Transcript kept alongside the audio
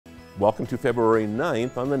Welcome to February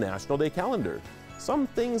 9th on the National Day calendar. Some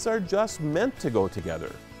things are just meant to go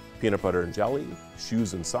together. Peanut butter and jelly,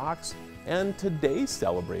 shoes and socks, and today's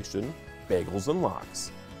celebration, bagels and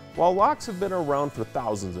lox. While lox have been around for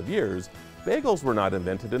thousands of years, bagels were not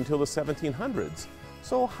invented until the 1700s.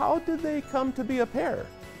 So how did they come to be a pair?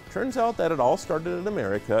 Turns out that it all started in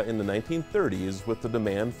America in the 1930s with the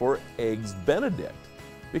demand for Eggs Benedict.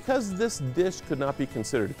 Because this dish could not be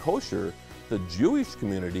considered kosher, the Jewish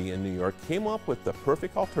community in New York came up with the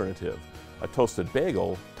perfect alternative, a toasted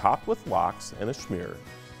bagel topped with lox and a schmear.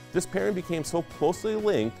 This pairing became so closely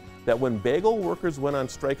linked that when bagel workers went on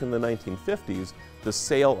strike in the 1950s, the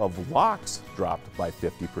sale of lox dropped by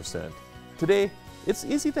 50%. Today, it's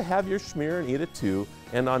easy to have your schmear and eat it too,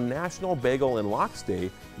 and on National Bagel and Lox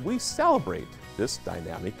Day, we celebrate this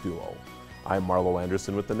dynamic duo. I'm Marlo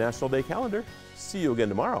Anderson with the National Day Calendar. See you again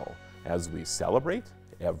tomorrow as we celebrate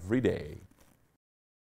every day.